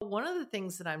one of the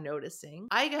things that I'm noticing,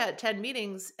 I got 10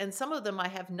 meetings and some of them I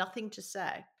have nothing to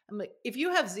say. I'm like, if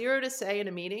you have zero to say in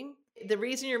a meeting, the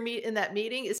reason you're in that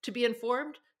meeting is to be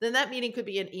informed, then that meeting could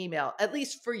be an email, at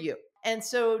least for you. And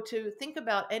so to think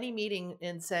about any meeting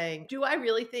and saying, do I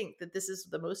really think that this is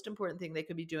the most important thing they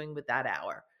could be doing with that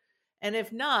hour? And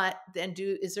if not, then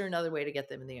is there another way to get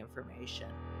them the information?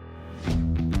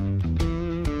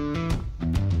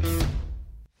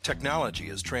 Technology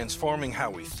is transforming how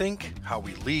we think, how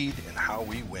we lead, and how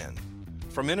we win.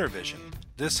 From Intervision,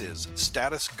 this is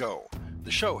Status Go, the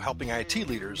show helping IT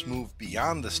leaders move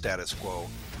beyond the status quo,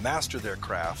 master their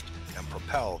craft, and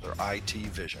propel their IT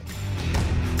vision.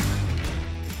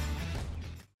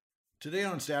 Today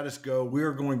on Status Go, we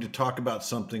are going to talk about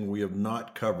something we have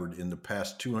not covered in the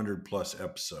past 200 plus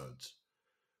episodes.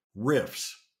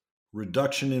 RIFs,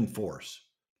 reduction in force,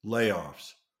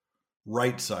 layoffs,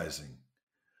 right sizing.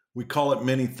 We call it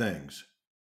many things.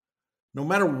 No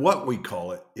matter what we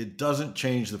call it, it doesn't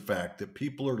change the fact that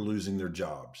people are losing their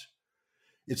jobs.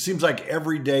 It seems like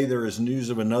every day there is news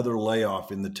of another layoff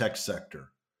in the tech sector.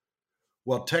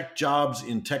 While tech jobs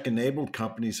in tech-enabled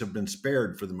companies have been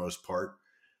spared for the most part,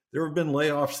 there have been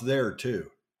layoffs there too.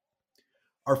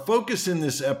 Our focus in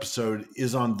this episode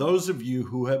is on those of you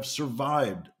who have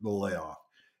survived the layoff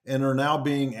and are now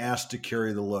being asked to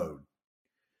carry the load.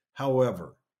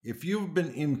 However, if you've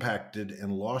been impacted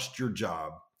and lost your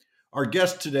job, our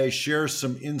guest today shares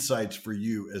some insights for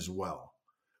you as well.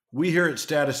 We here at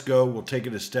Status Go will take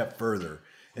it a step further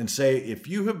and say if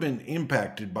you have been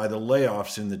impacted by the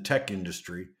layoffs in the tech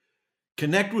industry,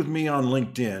 connect with me on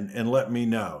LinkedIn and let me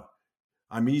know.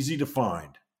 I'm easy to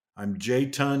find. I'm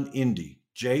JTonIndy,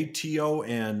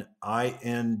 JTONINDY,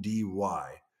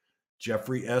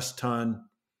 Jeffrey S. Tun.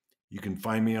 You can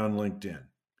find me on LinkedIn.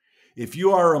 If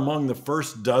you are among the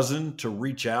first dozen to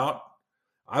reach out,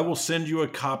 I will send you a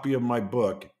copy of my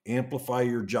book, Amplify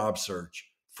Your Job Search,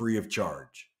 free of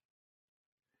charge.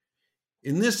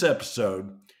 In this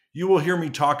episode, you will hear me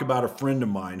talk about a friend of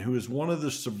mine who is one of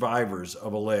the survivors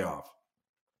of a layoff.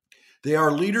 They are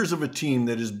leaders of a team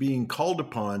that is being called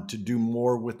upon to do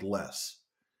more with less.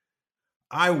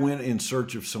 I went in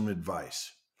search of some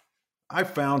advice. I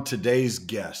found today's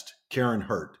guest, Karin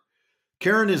Hurt.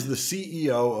 Karin is the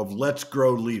CEO of Let's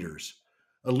Grow Leaders,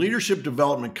 a leadership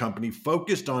development company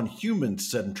focused on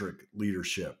human-centric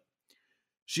leadership.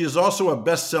 She is also a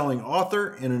best-selling author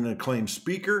and an acclaimed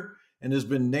speaker and has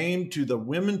been named to the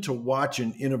Women to Watch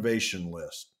in Innovation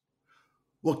list.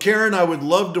 Well, Karin, I would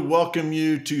love to welcome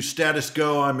you to Status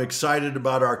Go. I'm excited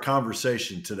about our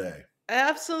conversation today.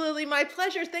 Absolutely. My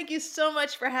pleasure. Thank you so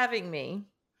much for having me.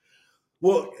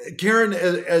 Well, Karin,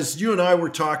 as you and I were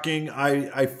talking,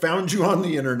 I found you on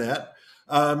the internet,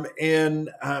 and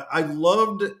I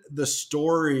loved the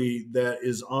story that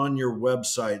is on your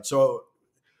website. So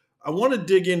I want to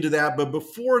dig into that. But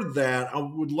before that, I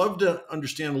would love to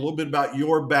understand a little bit about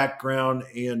your background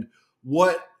and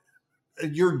what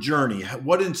your journey,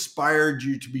 what inspired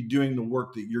you to be doing the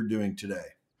work that you're doing today.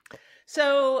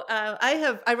 So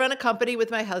I run a company with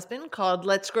my husband called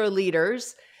Let's Grow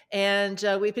Leaders. And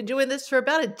we've been doing this for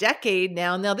about a decade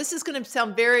now. Now, this is going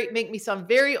to make me sound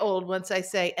very old once I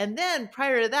say, and then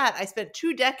prior to that, I spent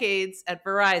 2 decades at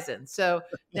Verizon. So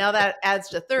now that adds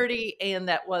to 30, and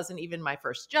that wasn't even my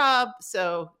first job.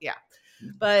 So yeah,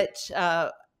 but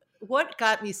what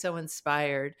got me so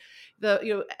inspired?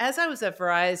 As I was at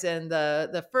Verizon,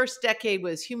 the first decade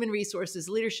was human resources,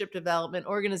 leadership development,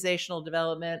 organizational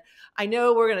development. I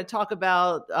know we're going to talk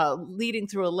about leading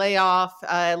through a layoff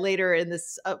later in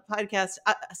this podcast.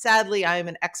 Sadly, I am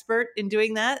an expert in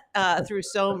doing that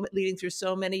leading through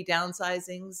so many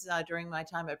downsizings during my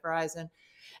time at Verizon.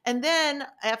 And then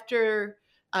after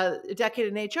a decade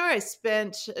in HR, I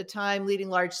spent time leading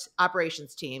large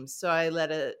operations teams. So I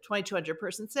led a 2,200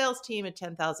 person sales team, a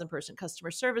 10,000 person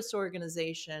customer service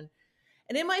organization.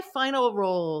 And in my final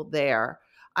role there,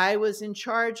 I was in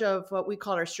charge of what we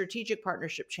call our strategic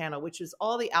partnership channel, which is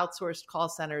all the outsourced call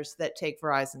centers that take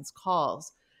Verizon's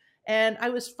calls. And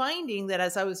I was finding that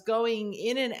as I was going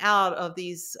in and out of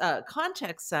these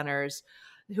contact centers,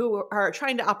 who are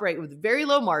trying to operate with very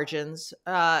low margins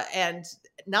and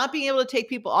not being able to take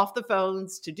people off the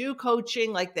phones to do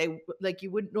coaching like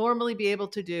you would normally be able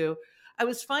to do, I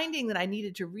was finding that I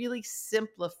needed to really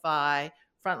simplify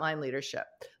frontline leadership.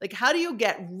 Like, how do you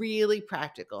get really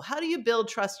practical? How do you build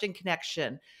trust and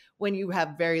connection when you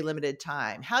have very limited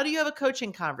time? How do you have a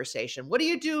coaching conversation? What do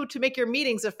you do to make your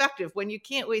meetings effective when you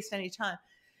can't waste any time?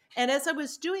 And as I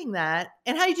was doing that,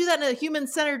 and how do you do that in a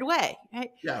human-centered way,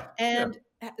 right? Yeah. And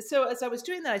so as I was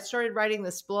doing that, I started writing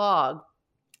this blog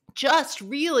just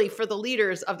really for the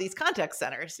leaders of these contact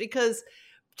centers, because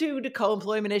due to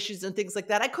co-employment issues and things like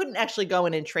that, I couldn't actually go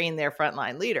in and train their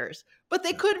frontline leaders, but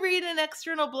they could read an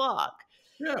external blog.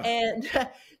 Yeah. And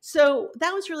so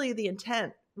that was really the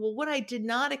intent. Well, what I did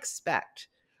not expect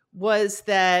was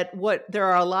that there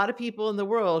are a lot of people in the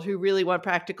world who really want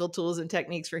practical tools and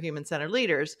techniques for human-centered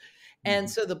leaders. And Mhm.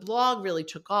 so the blog really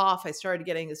took off. I started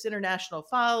getting this international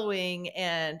following,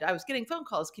 and I was getting phone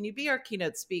calls. Can you be our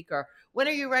keynote speaker? When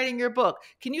are you writing your book?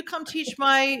 Can you come teach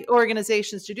my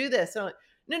organizations to do this? So I'm like,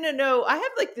 no, no, no. I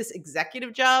have like this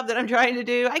executive job that I'm trying to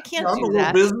do. I Yeah, can't I'm a do little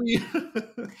that. busy.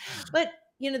 But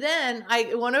then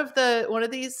one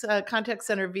of these contact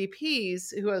center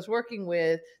VPs who I was working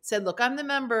with said, "Look, I'm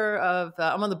I'm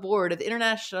on the board of the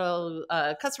International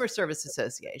Customer Service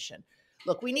Association.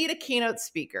 Look, we need a keynote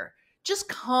speaker. Just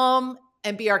come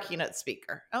and be our keynote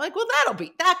speaker." I'm like, "Well,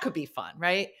 that could be fun,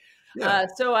 right?" Yeah.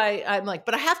 So I'm like,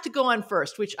 "But I have to go on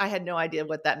first," which I had no idea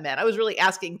what that meant. I was really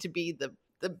asking to be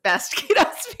the best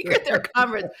keynote speaker at their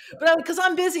conference, but because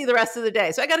I'm busy the rest of the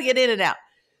day, so I got to get in and out.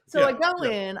 So I Yeah. go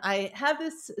Yeah. in, I have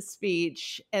this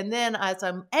speech, and then as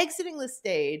I'm exiting the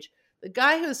stage, the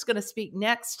guy who's going to speak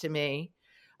next to me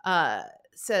uh,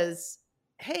 says,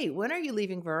 "Hey, when are you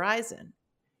leaving Verizon?"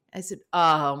 I said,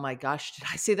 "Oh my gosh, did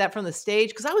I say that from the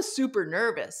stage?" Because I was super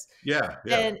nervous. Yeah.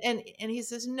 Yeah. And he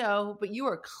says, "No, but you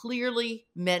are clearly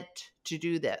meant to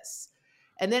do this."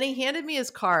 And then he handed me his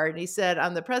card and he said,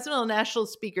 "I'm the president of the National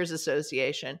Speakers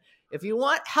Association. If you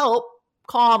want help,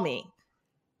 call me."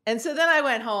 And so then I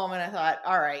went home and I thought,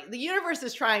 all right, the universe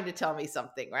is trying to tell me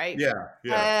something, right? Yeah.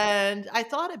 Yeah. And I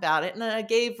thought about it and I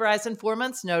gave Verizon 4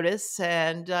 months notice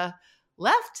and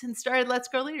left and started Let's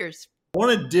Grow Leaders. I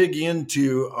want to dig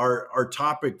into our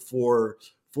topic for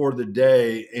the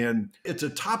day, and it's a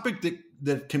topic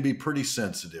that can be pretty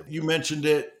sensitive. You mentioned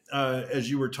it as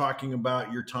you were talking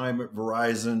about your time at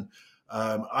Verizon.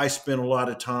 I spent a lot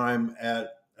of time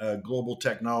at a global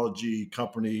technology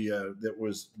company that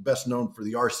was best known for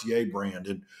the RCA brand,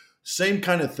 and same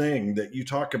kind of thing that you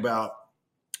talk about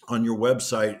on your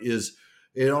website is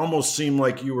it almost seemed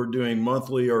like you were doing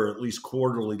monthly or at least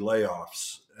quarterly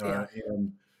layoffs. Yeah.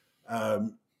 And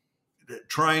um,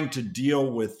 trying to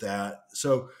deal with that.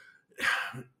 So,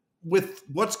 with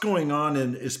what's going on,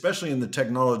 and especially in the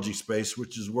technology space,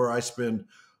 which is where I spend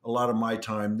a lot of my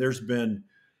time, there's been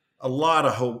a lot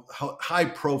of high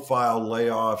profile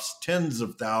layoffs, tens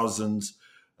of thousands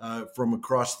from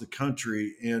across the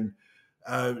country. And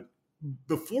uh,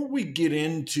 before we get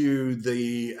into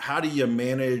the how do you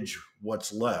manage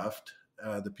what's left,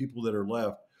 the people that are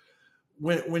left,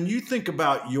 when you think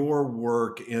about your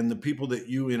work and the people that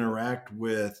you interact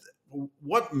with,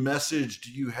 what message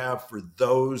do you have for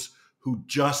those who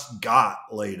just got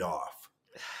laid off?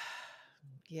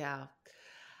 Yeah.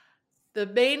 The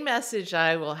main message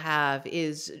I will have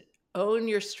is own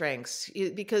your strengths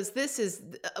because this is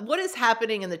what is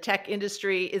happening in the tech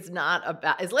industry is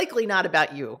likely not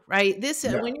about you, right? This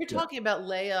Yeah, when you're yeah, talking about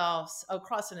layoffs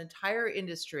across an entire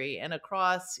industry and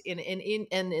across in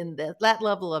that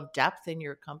level of depth in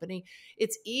your company,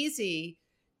 it's easy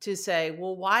to say,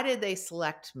 well, why did they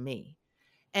select me?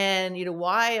 And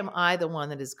why am I the one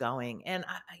that is going? And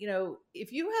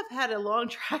if you have had a long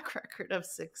track record of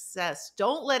success,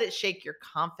 don't let it shake your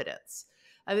confidence.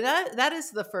 I mean, that is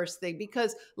the first thing,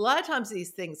 because a lot of times these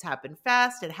things happen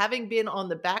fast, and having been on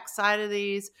the backside of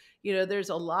these, there's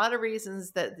a lot of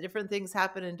reasons that different things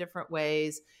happen in different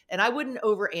ways. And I wouldn't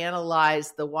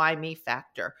overanalyze the why me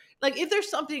factor. Like, if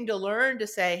there's something to learn, to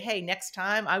say, hey, next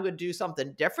time I would do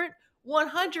something different,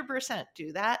 100%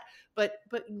 do that. But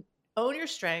own your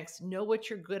strengths, know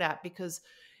what you're good at, because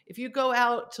if you go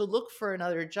out to look for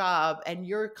another job and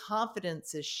your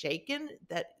confidence is shaken,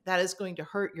 that is going to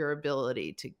hurt your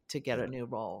ability to get yeah, a new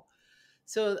role.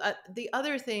 So the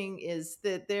other thing is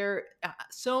that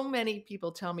so many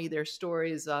people tell me their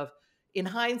stories of, in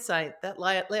hindsight, that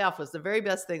layoff was the very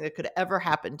best thing that could ever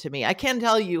happen to me. I can't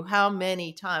tell you how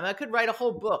many times I could write a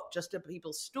whole book just of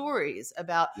people's stories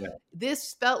about yeah,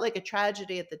 this felt like a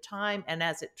tragedy at the time, and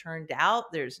as it turned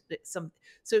out, there's some.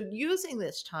 So using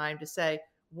this time to say,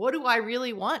 what do I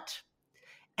really want?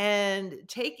 And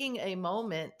taking a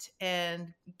moment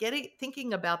and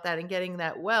thinking about that and getting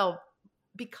that well,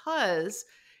 because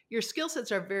your skill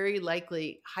sets are very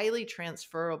likely highly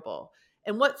transferable.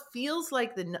 And what feels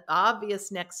like the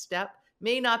obvious next step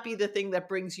may not be the thing that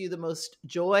brings you the most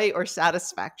joy or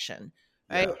satisfaction.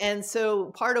 Right. yeah, And so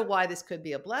part of why this could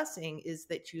be a blessing is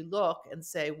that you look and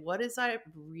say, what is I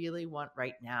really want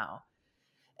right now?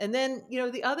 And then,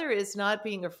 the other is not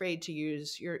being afraid to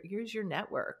use your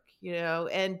network,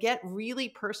 and get really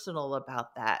personal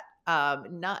about that.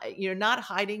 Not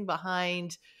hiding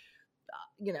behind,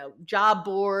 job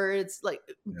boards, like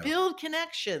Yeah. build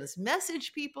connections,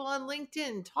 message people on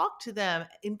LinkedIn, talk to them,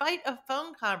 invite a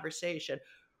phone conversation.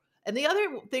 And the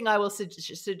other thing I will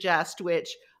suggest,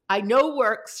 which I know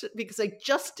works because I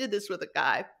just did this with a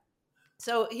guy.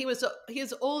 So he was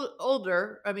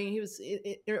older. I mean, he was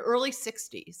in early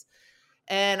 60s.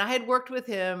 And I had worked with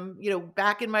him,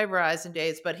 back in my Verizon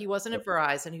days, but he wasn't at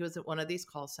Verizon. He was at one of these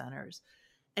call centers.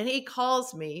 And he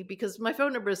calls me because my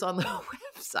phone number is on the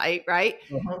website, right?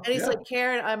 Uh-huh. And he's Yeah. like,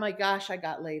 Karen, I'm like, gosh, I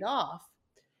got laid off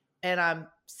and I'm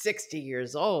 60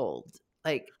 years old.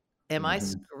 Like, am I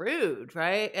Mhm. screwed?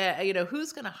 Right?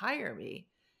 Who's going to hire me?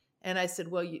 And I said,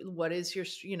 well, what is your,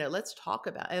 let's talk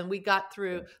about it. And we got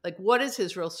through, like, what is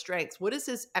his real strengths? What is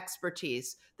his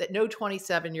expertise that no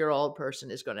 27-year-old person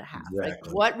is going to have? Like,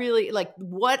 Exactly.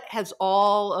 what has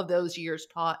all of those years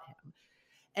taught him?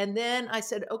 And then I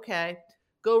said, okay,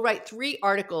 go write 3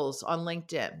 articles on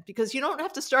LinkedIn, because you don't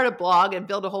have to start a blog and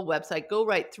build a whole website. Go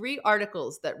write 3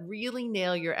 articles that really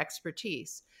nail your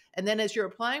expertise. And then as you're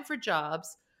applying for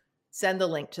jobs, send the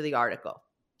link to the article.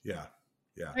 Yeah.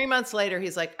 Yeah. 3 months later,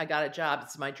 he's like, I got a job.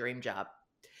 It's my dream job.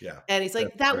 Yeah. And he's That's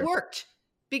like, that great. worked.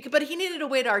 But he needed a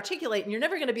way to articulate, and you're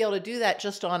never going to be able to do that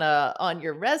just on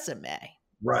your resume.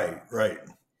 Right. Right.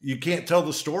 You can't tell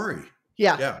the story.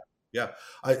 Yeah. Yeah. Yeah.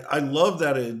 I love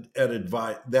that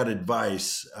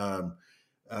advice.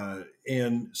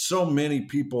 And so many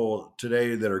people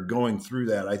today that are going through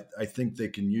that, I think they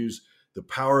can use the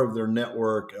power of their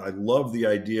network. I love the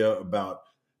idea about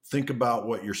think about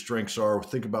what your strengths are,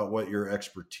 think about what your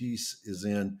expertise is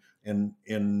in,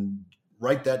 and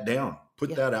write that down, put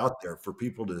Yeah. that out there for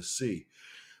people to see.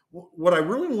 What I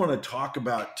really want to talk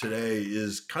about today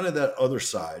is kind of that other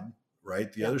side,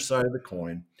 right? The Yeah. other side of the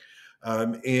coin.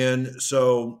 And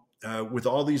so, with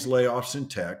all these layoffs in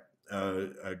tech,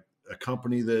 a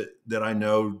company that I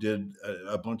know did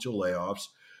a bunch of layoffs,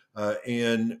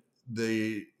 and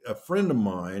a friend of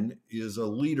mine is a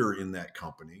leader in that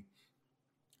company,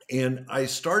 and I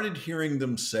started hearing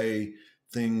them say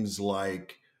things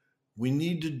like, "We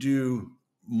need to do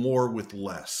more with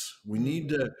less. We're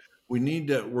going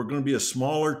to be a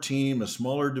smaller team, a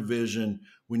smaller division.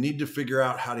 We need to figure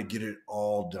out how to get it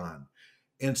all done."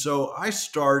 And so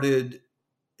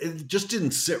it just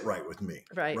didn't sit right with me,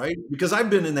 Right. right? Because I've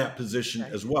been in that position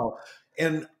Right. as well.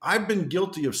 And I've been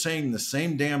guilty of saying the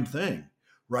same damn thing,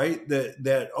 right?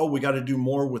 That oh, we got to do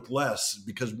more with less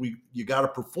because you got to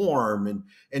perform,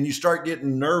 and you start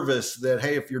getting nervous that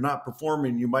hey, if you're not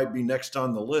performing, you might be next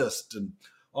on the list and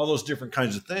all those different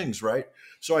kinds of things, right?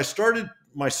 So I started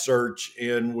my search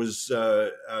and was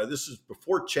this is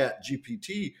before Chat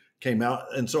GPT came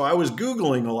out, and so I was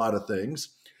Googling a lot of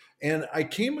things, and I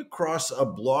came across a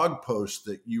blog post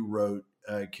that you wrote,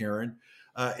 Karin,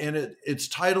 and it's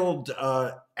titled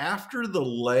 "After the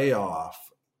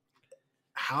Layoff: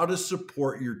 How to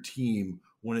Support Your Team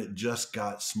When It Just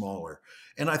Got Smaller."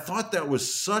 And I thought that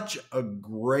was such a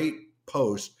great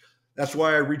post. That's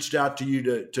why I reached out to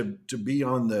you to be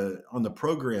on the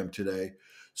program today.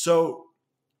 So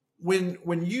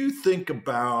when you think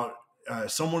about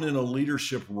someone in a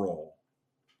leadership role,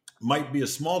 might be a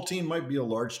small team, might be a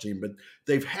large team, but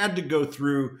they've had to go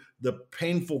through the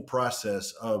painful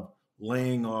process of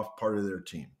laying off part of their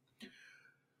team.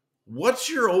 What's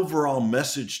your overall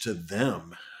message to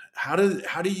them? How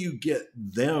do you get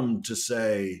them to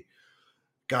say,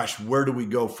 "Gosh, where do we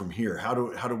go from here? How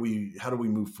do we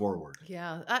move forward?"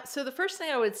 Yeah. So the first thing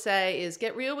I would say is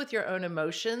get real with your own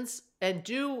emotions and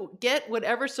get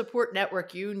whatever support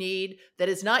network you need that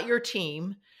is not your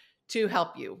team to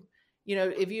help you.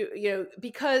 If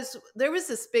because there was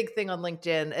this big thing on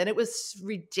LinkedIn and it was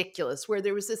ridiculous where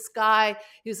there was this guy,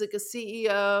 he was like a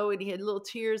CEO and he had little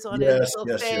tears on his Yes,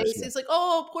 little yes, yes, face. yes. He's like,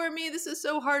 oh, poor me. This is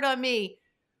so hard on me.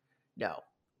 No,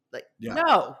 like, Yeah,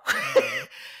 no.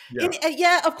 yeah,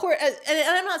 Yeah, of course. And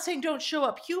I'm not saying don't show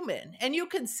up human. And you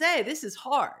can say this is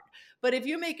hard. But if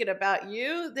you make it about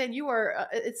you, then you are.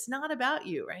 It's not about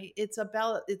you, right? It's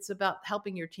about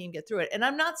helping your team get through it. And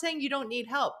I'm not saying you don't need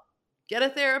help. Get a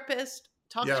therapist.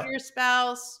 Talk to yeah, your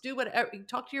spouse. Do whatever.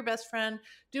 Talk to your best friend.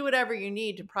 Do whatever you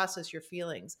need to process your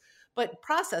feelings. But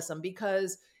process them,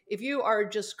 because if you are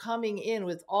just coming in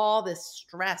with all this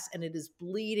stress and it is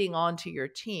bleeding onto your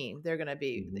team, they're going to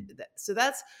be. mhm, So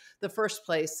that's the first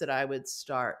place that I would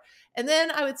start. And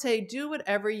then I would say do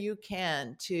whatever you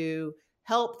can to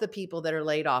help the people that are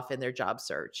laid off in their job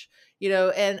search.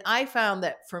 And I found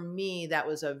that for me, that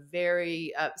was a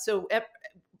very,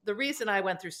 the reason I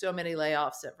went through so many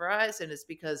layoffs at Verizon is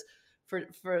because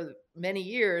for many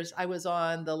years I was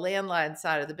on the landline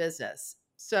side of the business.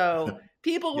 So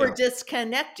people were Yeah.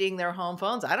 disconnecting their home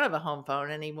phones. I don't have a home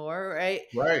phone anymore, right?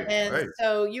 Right. And Right.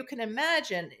 so you can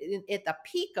imagine at the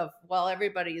peak of while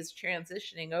everybody is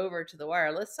transitioning over to the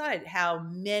wireless side, how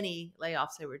many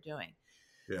layoffs they were doing.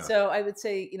 Yeah. So I would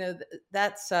say,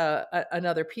 that's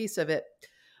another piece of it.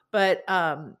 But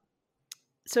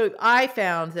so I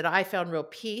found real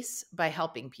peace by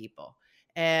helping people.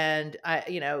 And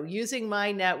using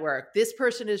my network, this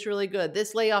person is really good.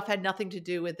 This layoff had nothing to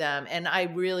do with them. And I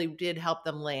really did help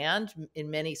them land in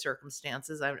many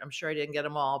circumstances. I'm sure I didn't get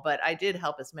them all, but I did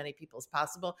help as many people as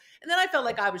possible. And then I felt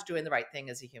like I was doing the right thing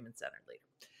as a human centered leader.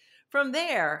 From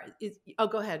there,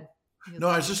 go ahead. No,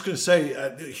 I was just going to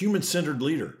say, human-centered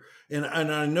leader, and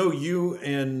I know you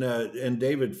and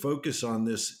David focus on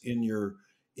this in your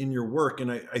work,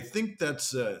 and I think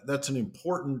that's an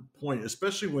important point,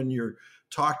 especially when you're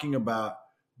talking about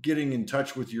getting in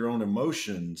touch with your own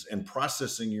emotions and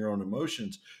processing your own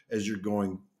emotions as you're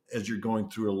going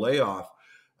through a layoff.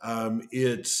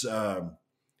 It's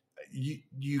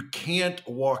you can't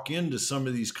walk into some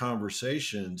of these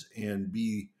conversations and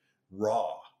be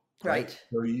raw, right? Right.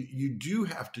 So you do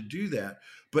have to do that.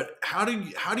 But how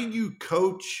do you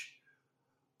coach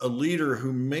a leader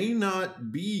who may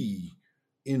not be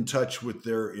in touch with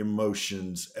their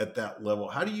emotions at that level?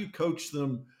 How do you coach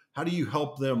them? How do you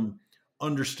help them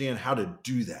understand how to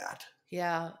do that?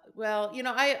 Yeah. Well, one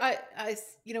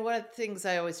of the things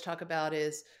I always talk about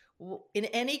is in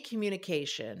any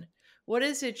communication, what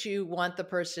is it you want the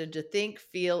person to think,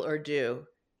 feel, or do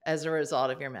as a result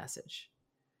of your message?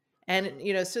 And,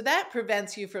 so that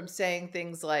prevents you from saying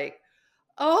things like,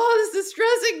 oh, this is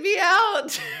stressing me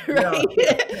out, Yeah,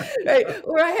 right? Right.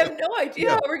 Or I have no idea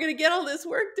yeah, how we're going to get all this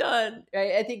work done.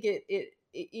 Right. I think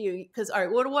because all right,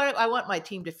 what I want my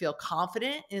team to feel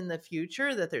confident in the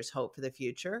future, that there's hope for the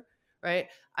future, right?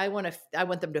 I want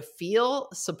them to feel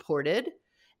supported,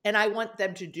 and I want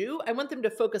them to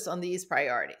focus on these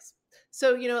priorities.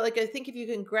 So, like I think if you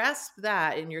can grasp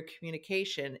that in your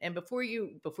communication, and before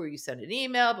you send an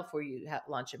email, before you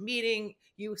launch a meeting,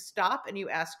 you stop and you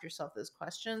ask yourself those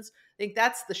questions. I think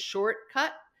that's the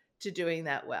shortcut to doing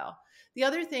that well. The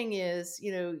other thing is,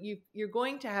 you're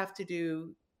going to have to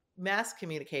do mass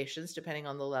communications depending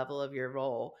on the level of your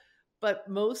role. But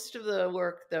most of the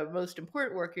work, the most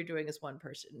important work you're doing is one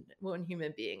person, one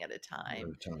human being at a at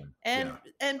time, a time. and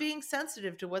Yeah. and being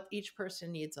sensitive to what each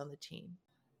person needs on the team.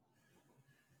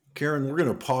 Karin, we're going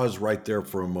to pause right there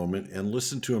for a moment and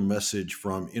listen to a message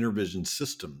from Intervision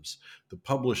Systems, the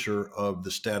publisher of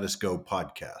the Status Go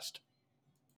podcast.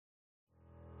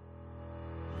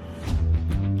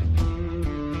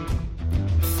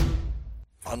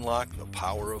 Unlock the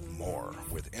power of more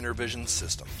with Intervision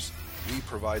Systems. We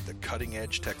provide the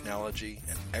cutting-edge technology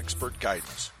and expert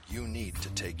guidance you need to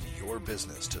take your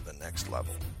business to the next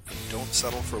level. Don't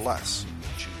settle for less.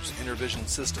 Choose Intervision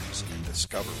Systems and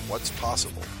discover what's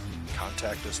possible.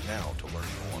 Contact us now to learn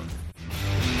more.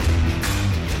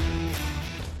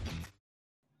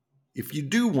 If you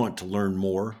do want to learn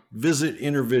more, visit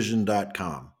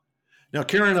intervision.com. Now,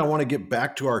 Karin, I want to get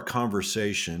back to our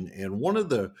conversation, and one of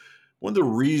the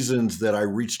reasons that I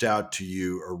reached out to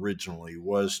you originally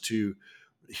was to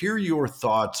hear your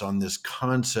thoughts on this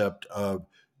concept of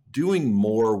doing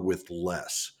more with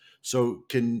less. So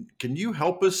can you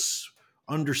help us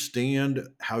understand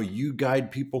how you guide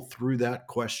people through that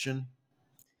question?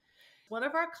 One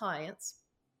of our clients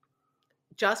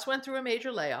just went through a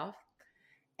major layoff,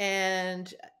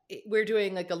 and we're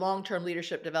doing like a long-term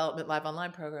leadership development live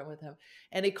online program with him.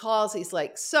 And he calls, he's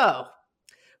like, so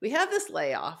we have this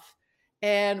layoff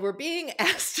and we're being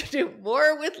asked to do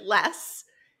more with less.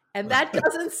 And that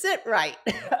doesn't sit right.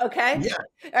 Okay. Yeah.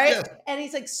 All right. Yes. And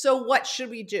he's like, so what should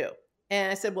we do?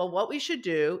 And I said, well, what we should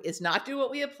do is not do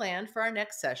what we have planned for our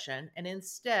next session. And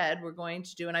instead, we're going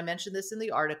to do, and I mentioned this in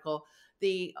the article,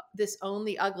 this Own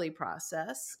the Ugly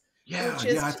process. Yeah. Which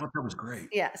is I thought that was great.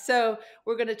 yeah. So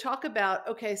we're going to talk about,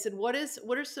 okay, I said, what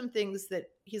are some things that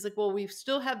he's like, well, we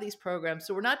still have these programs.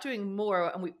 So we're not doing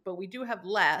more, but we do have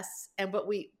less. But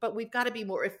we've got to be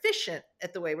more efficient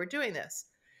at the way we're doing this.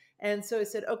 And so I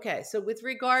said, okay, so with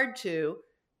regard to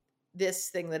this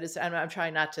thing that is, I'm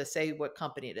trying not to say what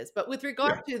company it is, but with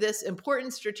regard to this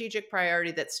important strategic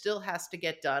priority that still has to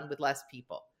get done with less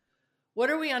people,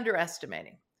 what are we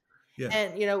underestimating? Yeah.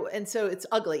 And, and so it's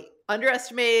ugly.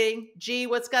 Underestimating, G,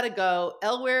 what's got to go?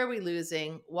 L, where are we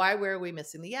losing? Y, where are we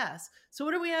missing the S? So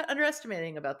what are we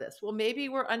underestimating about this? Well, maybe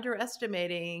we're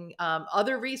underestimating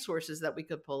other resources that we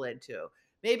could pull into.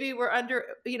 Maybe we're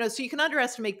so you can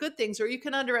underestimate good things or you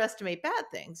can underestimate bad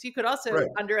things. You could also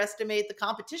underestimate the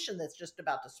competition that's just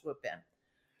about to swoop in.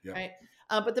 Yep. right?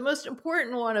 But the most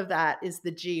important one of that is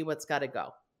the G, what's got to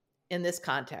go in this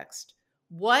context.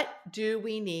 What do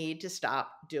we need to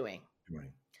stop doing?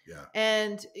 Right. Yeah.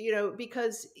 And,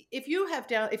 because if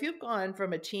you've gone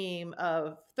from a team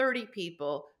of 30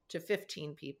 people to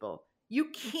 15 people, you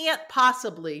can't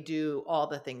possibly do all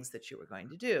the things that you were going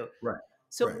to do. Right.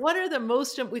 So Right. what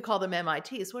are we call them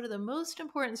MITs, what are the most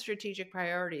important strategic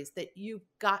priorities that you've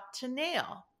got to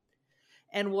nail?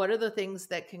 And what are the things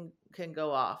that can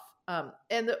go off?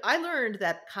 I learned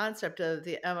that concept of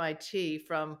the MIT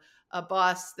from a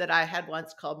boss that I had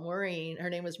once called Maureen. Her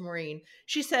name was Maureen.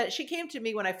 She came to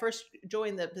me when I first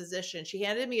joined the position. She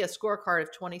handed me a scorecard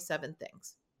of 27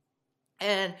 things.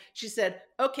 And she said,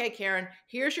 "Okay, Karin,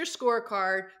 here's your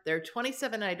scorecard. There are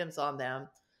 27 items on them.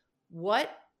 What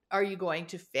are you going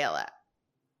to fail at?"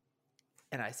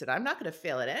 And I said, "I'm not going to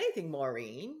fail at anything,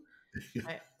 Maureen."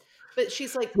 I, but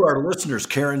she's like, To our listeners,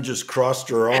 Karin just crossed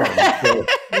her arms. So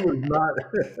she was not.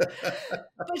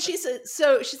 but she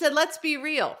said, "Let's be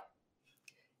real.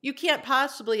 You can't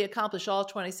possibly accomplish all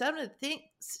 7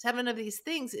 of these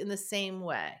things in the same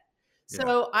way. Yeah.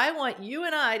 So I want you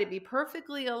and I to be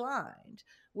perfectly aligned,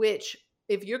 which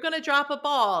if you're going to drop a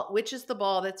ball, which is the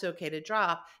ball that's okay to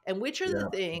drop, and which are the Yeah.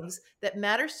 things that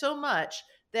matter so much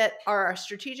that are our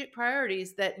strategic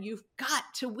priorities that you've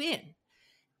got to win."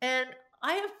 And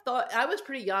I have thought, I was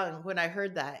pretty young when I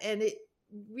heard that. And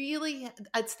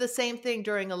it's the same thing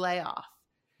during a layoff.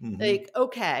 Mm-hmm. Like,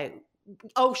 okay,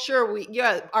 oh, sure,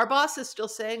 our boss is still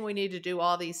saying we need to do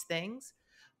all these things.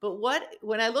 But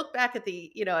when I look back at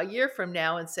a year from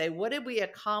now and say, what did we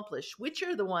accomplish? Which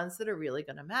are the ones that are really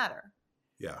going to matter?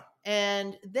 Yeah.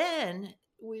 And then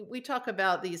we talk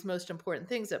about these most important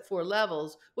things at 4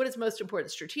 levels. What is most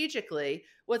important strategically?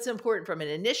 What's important from an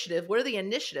initiative? What are the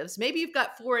initiatives? Maybe you've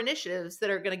got 4 initiatives that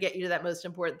are going to get you to that most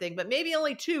important thing, but maybe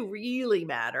only 2 really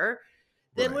matter.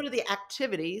 Then Right. what are the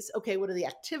activities? Okay, what are the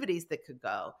activities that could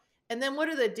go? And then what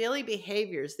are the daily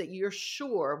behaviors that you're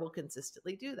sure will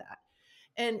consistently do that?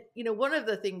 And, one of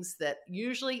the things that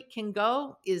usually can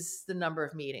go is the number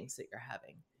of meetings that you're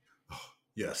having.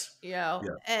 Yes. Yeah.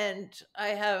 And I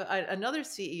have another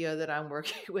CEO that I'm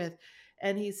working with,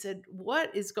 and he said,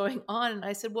 "What is going on?" And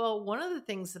I said, "Well, one of the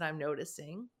things that I'm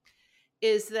noticing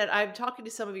is that I'm talking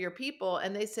to some of your people,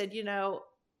 and they said,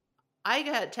 I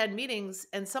got 10 meetings,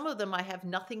 and some of them I have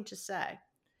nothing to say."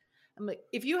 I'm like,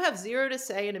 if you have 0 to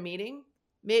say in a meeting,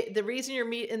 the reason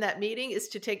you're in that meeting is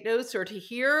to take notes or to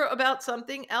hear about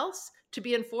something else, to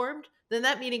be informed, then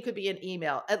that meeting could be an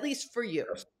email, at least for you.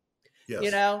 Yes. you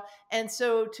Yes. know and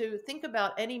so to think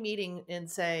about any meeting and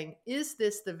saying, is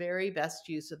this the very best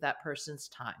use of that person's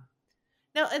time?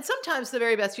 Now, and sometimes the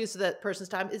very best use of that person's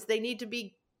time is they need to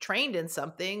be trained in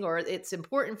something, or it's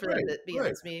important for them Right. to be in Right.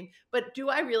 this meeting. But do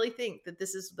I really think that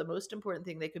this is the most important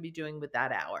thing they could be doing with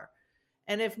that hour?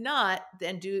 And if not,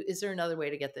 then is there another way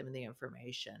to get them the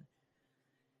information?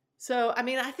 So, I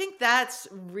mean, I think that's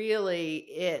really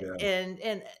it. Yeah.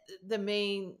 And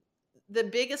the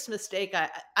biggest mistake,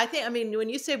 I think, I mean, when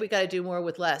you say we got to do more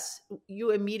with less,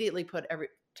 you immediately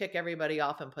tick everybody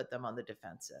off and put them on the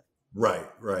defensive. Right.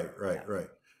 Right. Right. Yeah. Right.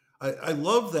 I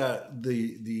love that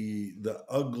the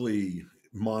ugly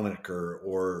moniker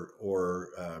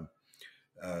or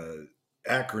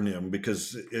acronym,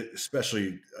 because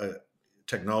especially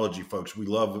technology folks, we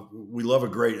love a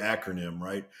great acronym,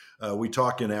 right? We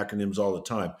talk in acronyms all the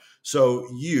time. So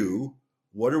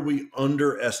what are we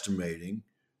underestimating?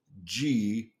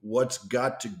 G, what's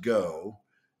got to go?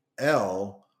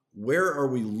 L, where are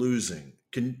we losing?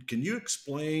 Can you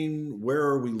explain where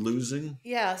are we losing?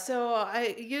 Yeah, so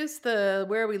I use the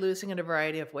where are we losing in a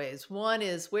variety of ways. One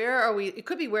is, it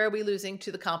could be where are we losing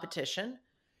to the competition?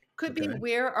 Could be Okay.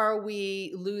 where are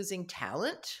we losing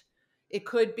talent? It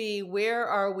could be where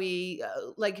are we,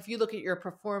 like if you look at your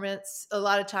performance, a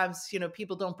lot of times,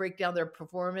 people don't break down their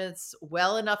performance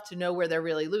well enough to know where they're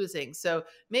really losing. So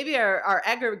maybe our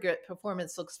aggregate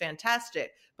performance looks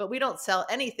fantastic, but we don't sell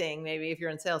anything, maybe if you're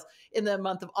in sales, in the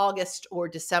month of August or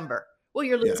December. Well,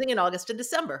 you're Yeah. losing in August and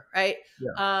December, right?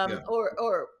 Yeah.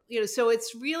 Yeah. So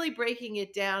it's really breaking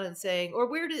it down and saying, or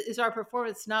where is our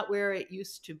performance not where it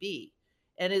used to be?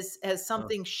 And has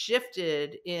something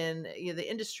shifted in the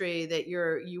industry that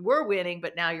you were winning,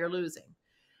 but now you're losing?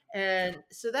 And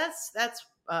so that's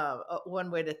one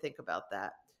way to think about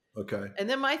that. Okay. And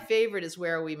then my favorite is,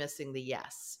 where are we missing the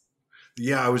yes?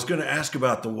 Yeah, I was going to ask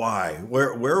about the why.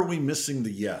 Where are we missing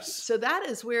the yes? So that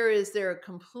is, where is there a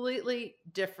completely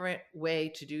different way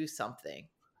to do something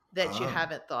that you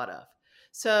haven't thought of?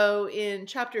 So in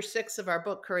chapter 6 of our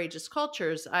book, Courageous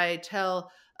Cultures, I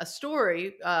tell a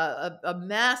story, a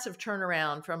massive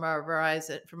turnaround from my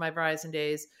Verizon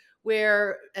days,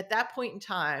 where at that point in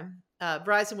time,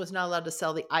 Verizon was not allowed to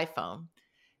sell the iPhone.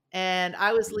 And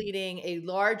I was leading a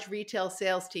large retail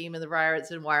sales team in the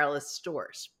Verizon wireless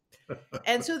stores.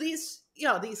 And so these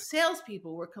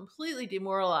salespeople were completely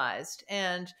demoralized.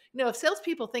 And, if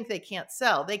salespeople think they can't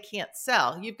sell, they can't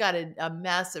sell. You've got a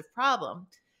massive problem.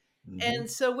 Mm-hmm. And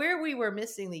so where we were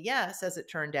missing the yes, as it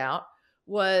turned out,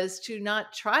 was to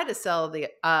not try to sell the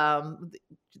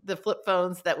flip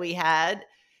phones that we had,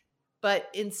 but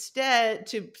instead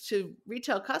to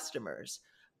retail customers,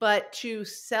 but to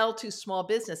sell to small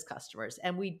business customers.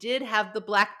 And we did have the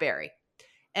BlackBerry.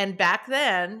 And back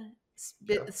then,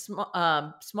 Yep.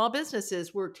 small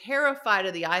businesses were terrified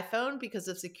of the iPhone because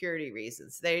of security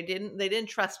reasons. They didn't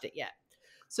trust it yet.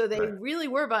 So they Right. really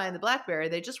were buying the BlackBerry.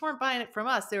 They just weren't buying it from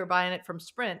us. They were buying it from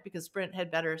Sprint because Sprint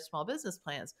had better small business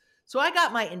plans. So I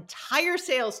got my entire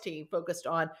sales team focused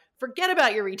on forget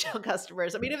about your retail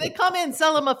customers. I mean, if they come in,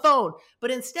 sell them a phone.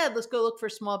 But instead, let's go look for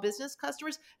small business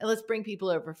customers and let's bring people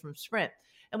over from Sprint.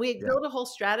 And we Yeah. built a whole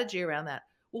strategy around that.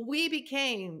 Well,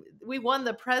 we won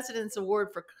the President's Award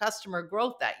for Customer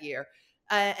Growth that year.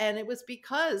 And it was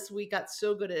because we got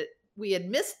so good at, we had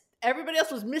missed, everybody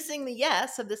else was missing the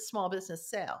yes of this small business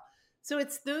sale. So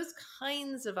it's those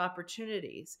kinds of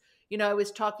opportunities. I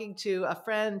was talking to a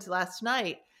friend last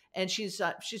night, and she's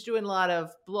doing a lot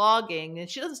of blogging, and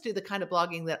she doesn't do the kind of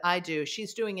blogging that I do.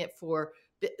 She's doing it for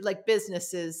like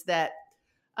businesses that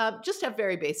just have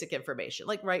very basic information,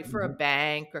 like right for a Mm-hmm.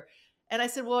 bank. And I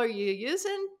said, well, are you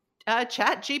using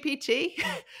Chat GPT?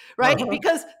 Right? Uh-huh.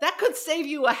 Because that could save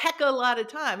you a heck of a lot of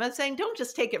time. I'm saying don't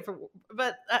just take it for,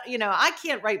 but I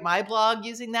can't write my blog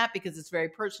using that because it's very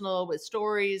personal with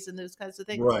stories and those kinds of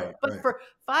things. Right. But Right. for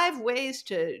 5 ways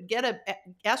to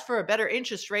ask for a better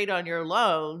interest rate on your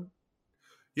loan,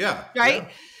 Yeah. right?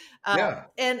 Yeah.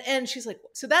 Yeah. And she's like,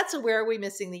 so that's where are we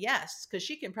missing the yes? Because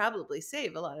she can probably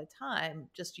save a lot of time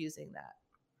just using that.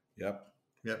 Yep.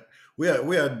 Yep.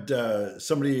 We had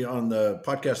somebody on the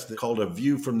podcast that called A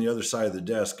View from the Other Side of the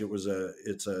Desk.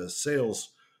 It's a sales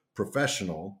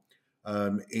professional,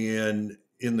 and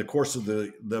in the course of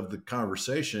the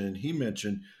conversation, he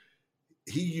mentioned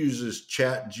he uses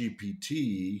Chat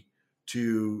GPT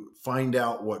to find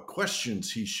out what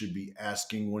questions he should be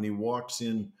asking when he walks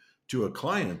in to a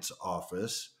client's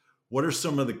office. What are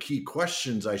some of the key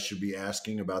questions I should be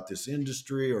asking about this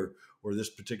industry or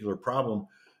this particular problem?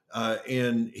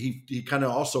 And he kind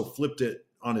of also flipped it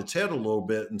on its head a little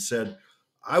bit and said,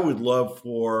 I would love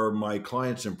for my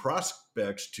clients and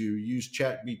prospects to use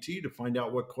ChatGPT to find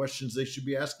out what questions they should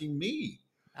be asking me.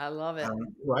 I love it.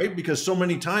 Right? Because so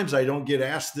many times I don't get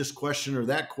asked this question or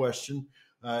that question,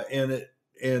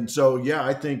 and so yeah,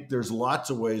 I think there's lots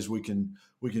of ways we can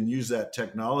use that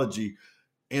technology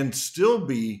and still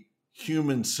be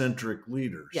human centric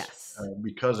leaders Yes.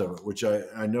 because of it, which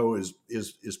I know is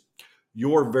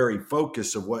your very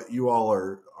focus of what you all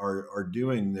are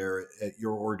doing there at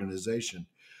your organization.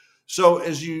 So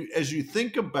as you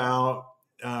think about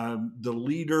the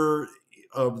leader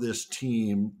of this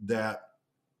team that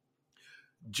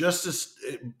just as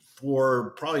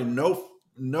for probably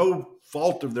no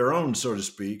fault of their own, so to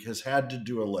speak, has had to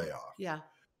do a layoff. Yeah.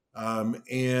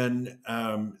 And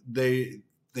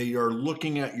they are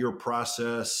looking at your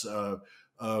process of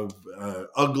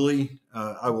ugly.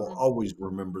 I will always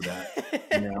remember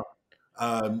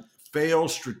that. Fail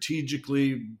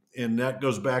strategically, and that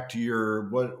goes back to your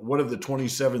what of the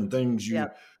 27 things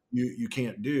Yep. you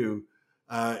can't do,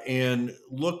 and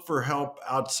look for help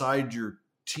outside your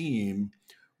team.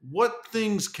 What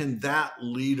things can that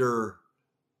leader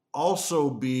also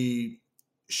be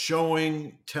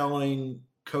showing, telling,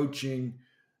 coaching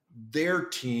their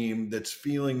team that's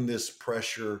feeling this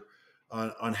pressure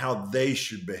on how they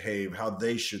should behave, how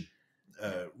they should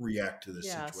react to this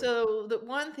Yeah. situation? So the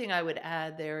one thing I would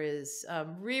add there is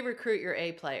re-recruit your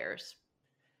A players,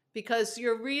 because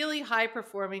your really high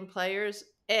performing players,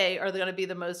 are going to be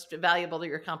the most valuable to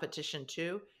your competition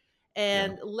too. Yeah,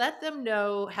 And let them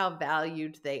know how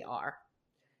valued they are.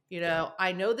 yeah,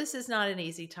 I know this is not an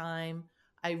easy time.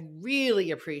 I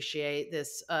really appreciate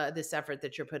this effort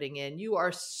that you're putting in. You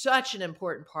are such an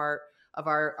important part of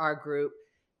our group.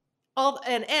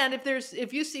 And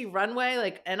if you see runway,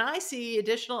 like, and I see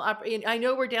additional I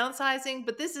know we're downsizing,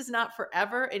 but this is not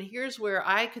forever, and here's where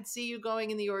I could see you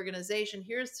going in the organization.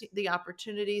 Here's the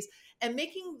opportunities, and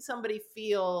making somebody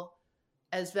feel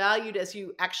as valued as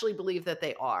you actually believe that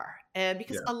they are. And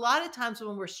because yeah, a lot of times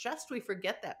when we're stressed, we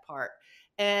forget that part.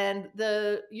 And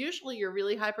usually your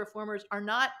really high performers are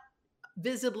not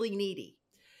visibly needy.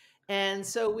 And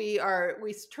so we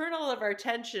turn all of our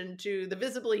attention to the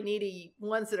visibly needy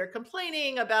ones that are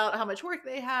complaining about how much work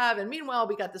they have. And meanwhile,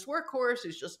 we got this workhorse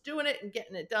who's just doing it and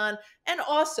getting it done. And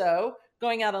also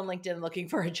going out on LinkedIn and looking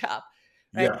for a job.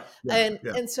 Right. Yeah, yeah, And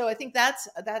yeah, and so I think that's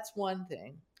one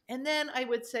thing. And then I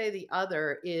would say the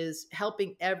other is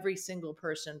helping every single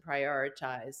person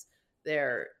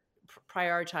their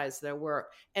prioritize their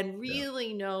work, and yeah,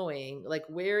 really knowing like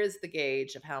where is the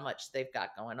gauge of how much they've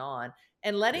got going on,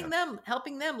 and yeah.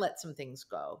 helping them let some things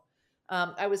go.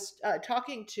 I was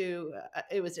talking to,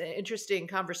 it was an interesting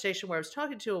conversation where I was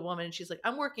talking to a woman and she's like,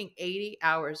 I'm working 80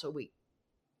 hours a week.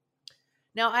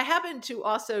 Now I happen to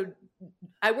also,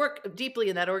 I work deeply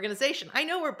in that organization. I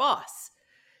know her boss.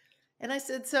 And I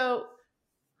said, so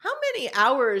how many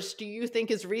hours do you think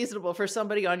is reasonable for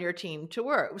somebody on your team to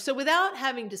work? So without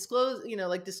having disclosing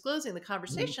the Mhm.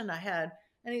 conversation I had,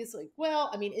 and he's like, well,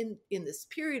 I mean, in this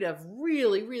period of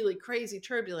really, really crazy,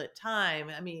 turbulent time,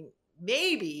 I mean,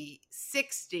 maybe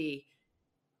 60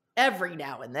 every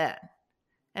now and then.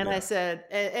 And I Yeah, said,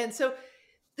 and so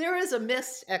there is a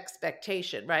missed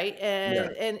expectation, right? yeah,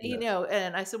 And yeah,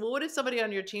 and I said, well, what if somebody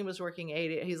on your team was working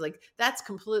 80? He's like, that's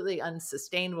completely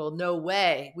unsustainable. No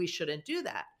way, we shouldn't do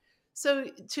that. So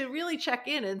to really check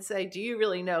in and say, do you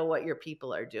really know what your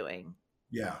people are doing?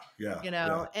 yeah, yeah, You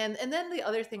yeah, know, and then the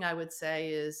other thing I would say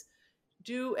is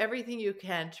do everything you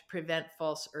can to prevent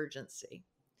false urgency.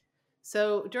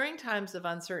 So during times of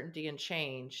uncertainty and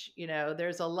change,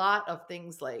 there's a lot of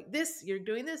things like this, you're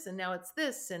doing this, and now it's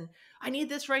this, and I need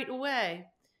this right away.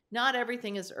 Not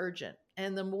everything is urgent.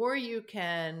 And the more you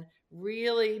can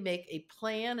really make a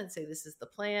plan and say, this is the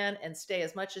plan, and stay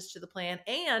as much as to the plan.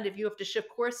 And if you have to shift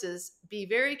courses, be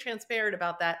very transparent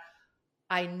about that.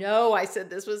 I know I said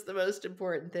this was the most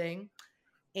important thing,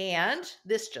 and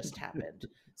this just happened.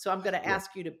 So I'm going to yeah,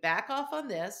 ask you to back off on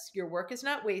this. Your work is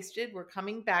not wasted. We're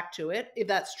coming back to it if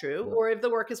that's true. yeah, Or if the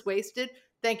work is wasted,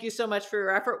 thank you so much for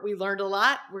your effort. We learned a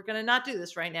lot. We're going to not do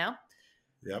this right now.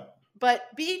 yep, But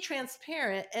be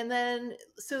transparent, and then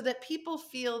so that people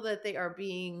feel that they are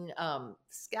being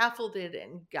scaffolded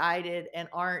and guided, and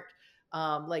aren't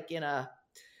like in a,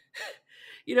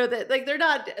 that like they're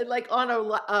not like on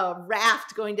a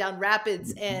raft going down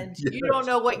rapids and you don't yes,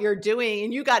 know what you're doing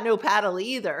and you got no paddle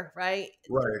either, right?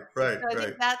 right, right, So I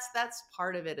think right. that's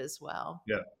part of it as well.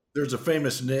 Yeah. There's a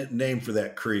famous name for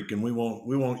that creek, and we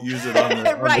won't use it on the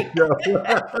Right. show.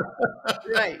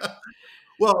 Right.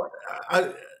 Well,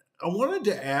 I wanted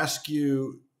to ask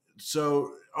you.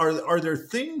 So, are there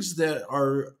things that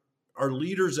our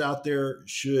leaders out there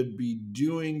should be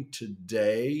doing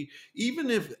today,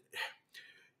 even if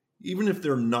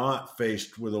they're not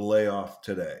faced with a layoff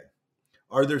today?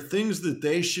 Are there things that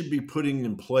they should be putting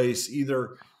in place,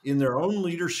 either in their own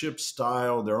leadership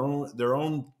style, their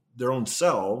own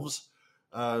selves,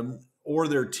 or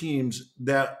their teams,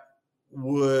 that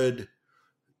would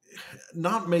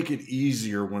not make it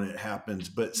easier when it happens,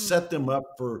 but Hmm. set them up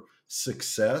for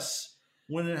success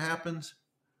when it happens?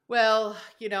 Well,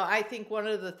 I think one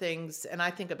of the things, and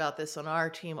I think about this on our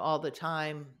team all the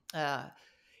time,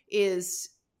 is,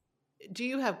 do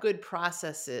you have good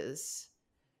processes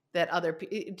that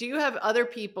do you have other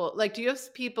people, like, do you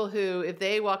have people who, if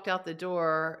they walked out the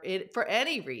door for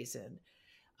any reason,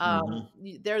 Hmm.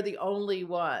 they're the only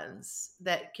ones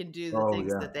that can do the Oh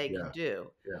things yeah, that they can yeah,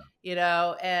 do,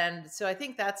 yeah, and so I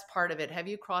think that's part of it. Have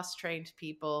you cross-trained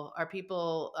people? Are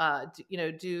people,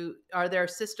 are there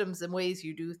systems and ways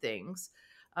you do things?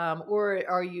 Or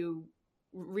are you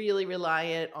really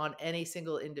reliant on any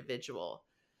single individual?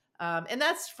 And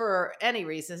that's for any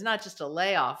reason. It's not just a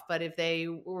layoff, but if they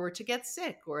were to get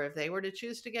sick, or if they were to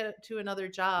choose to get to another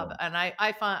job. yeah, And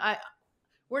I find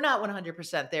we're not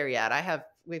 100% there yet.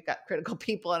 We've got critical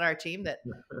people on our team that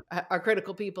are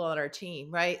critical people on our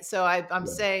team, right? So I'm yeah,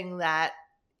 saying that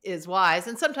is wise.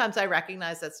 And sometimes I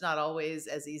recognize that's not always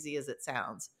as easy as it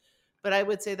sounds. But I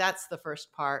would say that's the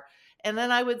first part. And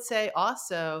then I would say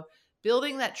also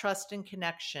building that trust and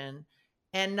connection,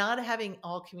 and not having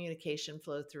all communication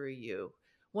flow through you.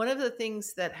 One of the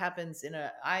things that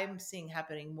I'm seeing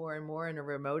happening more and more in a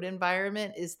remote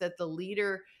environment is that the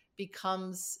leader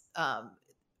becomes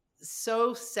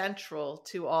so central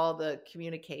to all the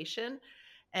communication.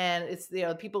 And it's,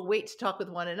 people wait to talk with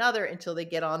one another until they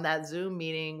get on that Zoom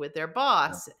meeting with their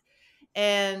yeah, boss.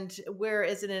 And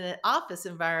whereas in an office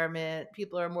environment,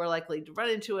 people are more likely to run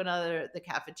into another, the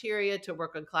cafeteria, to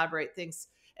work on collaborate things.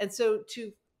 And so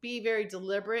to be very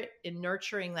deliberate in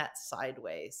nurturing that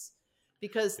sideways,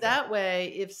 because yeah, that way,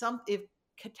 if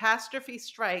catastrophe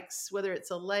strikes, whether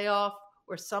it's a layoff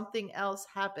or something else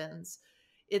happens,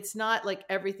 it's not like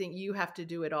everything you have to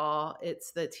do it all.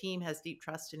 It's the team has deep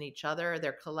trust in each other.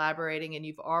 They're collaborating, and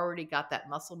you've already got that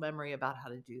muscle memory about how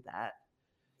to do that.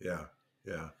 Yeah.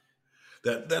 Yeah.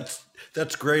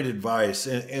 That's great advice.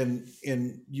 And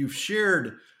you've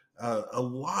shared a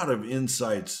lot of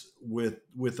insights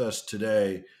with us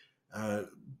today.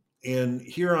 And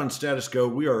here on Status Go,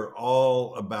 we are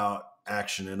all about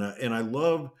action. And I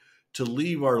love to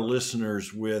leave our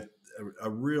listeners with a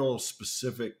real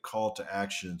specific call to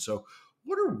action. So,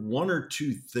 what are one or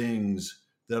two things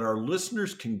that our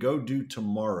listeners can go do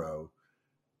tomorrow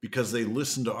because they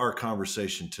listened to our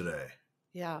conversation today?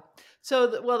 Yeah. So,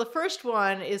 the first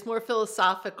one is more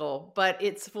philosophical, but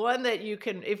it's one that you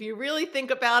can, if you really think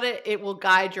about it, it will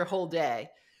guide your whole day,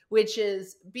 which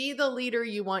is be the leader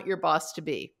you want your boss to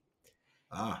be.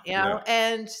 Yeah.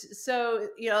 And so,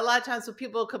 a lot of times when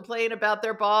people complain about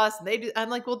their boss and I'm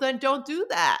like, well, then don't do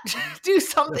that. Do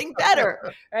something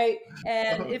better. Right.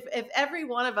 And if every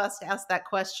one of us asked that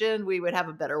question, we would have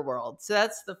a better world. So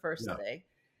that's the first Yeah. thing.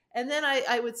 And then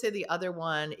I would say the other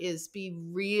one is be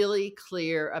really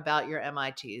clear about your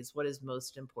MITs, what is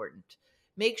most important.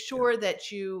 Make sure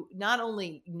that you not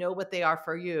only know what they are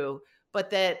for you, but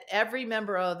that every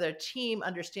member of their team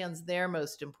understands their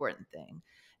most important thing.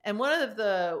 And one of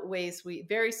the ways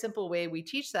very simple way we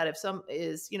teach that, if some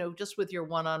is, just with your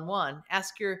one-on-one,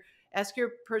 ask your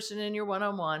person in your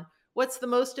one-on-one, what's the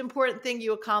most important thing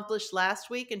you accomplished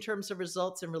last week in terms of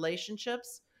results and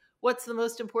relationships? What's the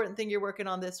most important thing you're working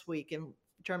on this week in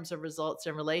terms of results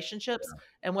and relationships?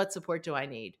 And what support do I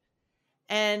need?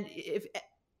 And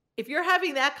if you're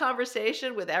having that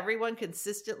conversation with everyone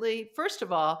consistently, first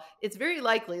of all, it's very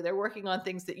likely they're working on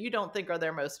things that you don't think are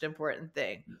their most important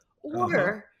thing.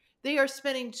 Or they are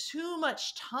spending too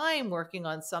much time working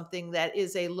on something that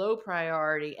is a low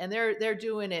priority, and they're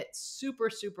doing it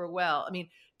super, super well. I mean,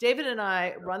 David and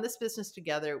I run this business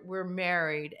together. We're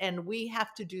married, and we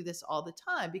have to do this all the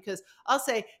time because I'll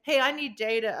say, hey, I need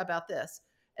data about this.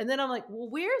 And then I'm like, well,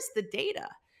 where's the data?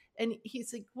 And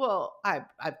he's like, well,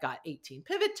 I've got 18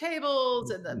 pivot tables.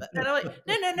 And I'm like,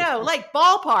 no, like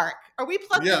ballpark. Are we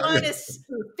plus or minus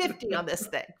 50 on this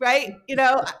thing, right?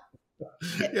 Yeah.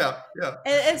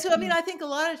 And so, I mean, I think a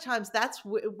lot of times that's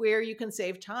where you can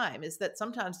save time, is that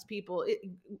sometimes people,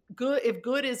 if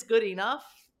good is good enough,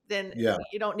 then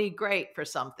you don't need great for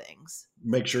some things.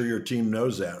 Make sure your team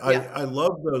knows that. Yeah. I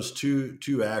love those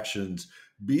two actions.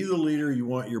 Be the leader you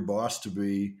want your boss to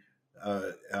be,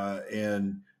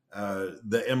 and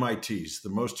the MITs, the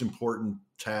most important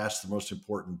tasks, the most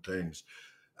important things.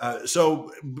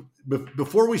 So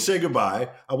before we say goodbye,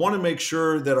 I want to make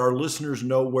sure that our listeners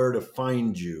know where to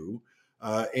find you.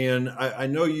 And I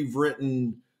know you've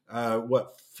written,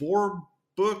 4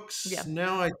 books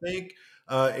now, I think.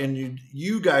 And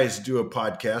you guys do a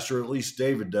podcast, or at least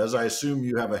David does. I assume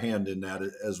you have a hand in that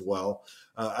as well.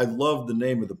 I love the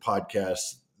name of the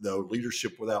podcast, though,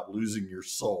 Leadership Without Losing Your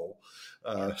Soul.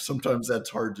 Sometimes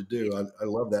that's hard to do. I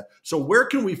love that. So where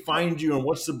can we find you, and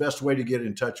what's the best way to get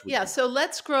in touch with you? So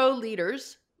Let's Grow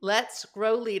Leaders.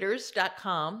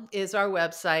 Let'sGrowLeaders.com is our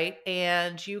website,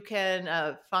 and you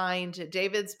can find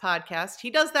David's podcast. He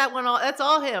does that one. That's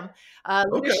all him.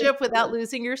 Leadership Without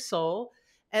Losing Your Soul.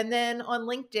 And then on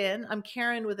LinkedIn, I'm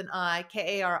Karin with an I,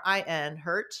 Karin,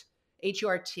 Hurt,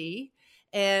 Hurt.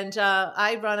 And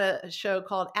I run a show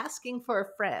called Asking for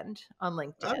a Friend on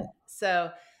LinkedIn.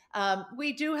 So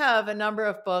we do have a number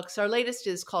of books. Our latest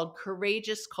is called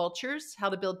Courageous Cultures: How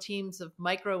to Build Teams of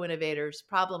Micro Innovators,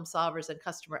 Problem Solvers, and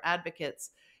Customer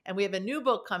Advocates. And we have a new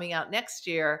book coming out next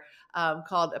year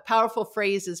called Powerful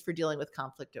Phrases for Dealing with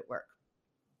Conflict at Work.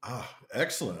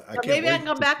 Excellent. Maybe I can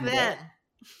come back then.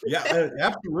 Yeah,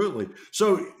 absolutely.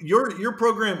 So your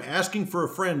program, Asking for a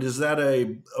Friend, is that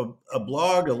a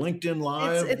blog, a LinkedIn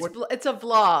Live? It's a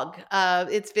vlog.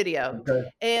 It's video.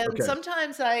 And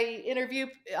sometimes I interview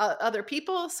other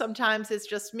people. Sometimes it's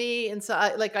just me. And so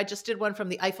I just did one from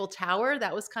the Eiffel Tower.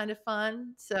 That was kind of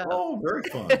fun. So very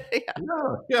fun.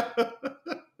 Yeah.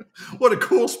 What a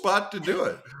cool spot to do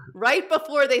it. Right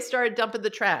before they started dumping the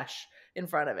trash in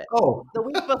front of it. The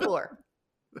week before.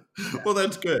 Well,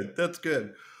 that's good. That's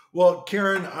good. Well,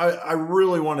 Karin, I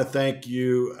really want to thank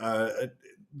you.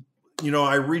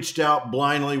 I reached out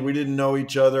blindly. We didn't know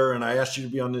each other, and I asked you to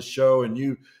be on this show, and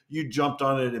you jumped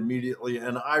on it immediately.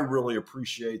 And I really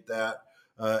appreciate that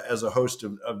as a host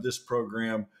of this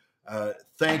program.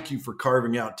 Thank you for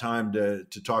carving out time to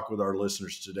talk with our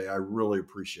listeners today. I really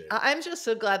appreciate it. I'm just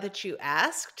so glad that you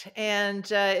asked.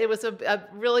 And it was a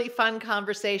really fun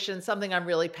conversation, something I'm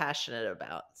really passionate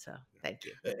about. So thank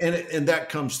you. And that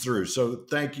comes through. So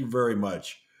thank you very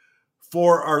much.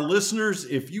 For our listeners,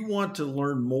 if you want to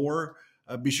learn more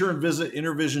Be sure and visit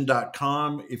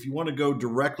intervision.com. If you want to go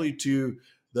directly to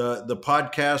the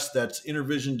podcast, that's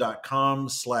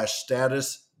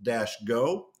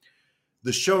intervision.com/status-go.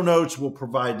 The show notes will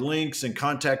provide links and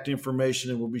contact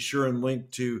information, and we'll be sure and link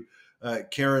to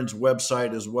Karin's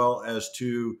website as well as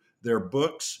to their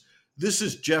books. This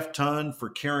is Jeff Tunn for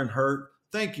Karin Hurt.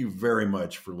 Thank you very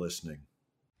much for listening.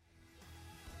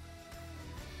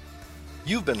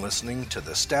 You've been listening to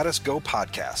the Status Go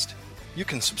podcast. You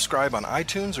can subscribe on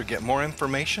iTunes or get more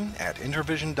information at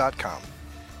intervision.com.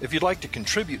 If you'd like to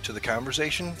contribute to the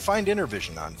conversation, find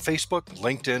Intervision on Facebook,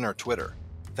 LinkedIn, or Twitter.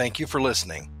 Thank you for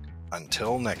listening.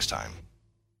 Until next time.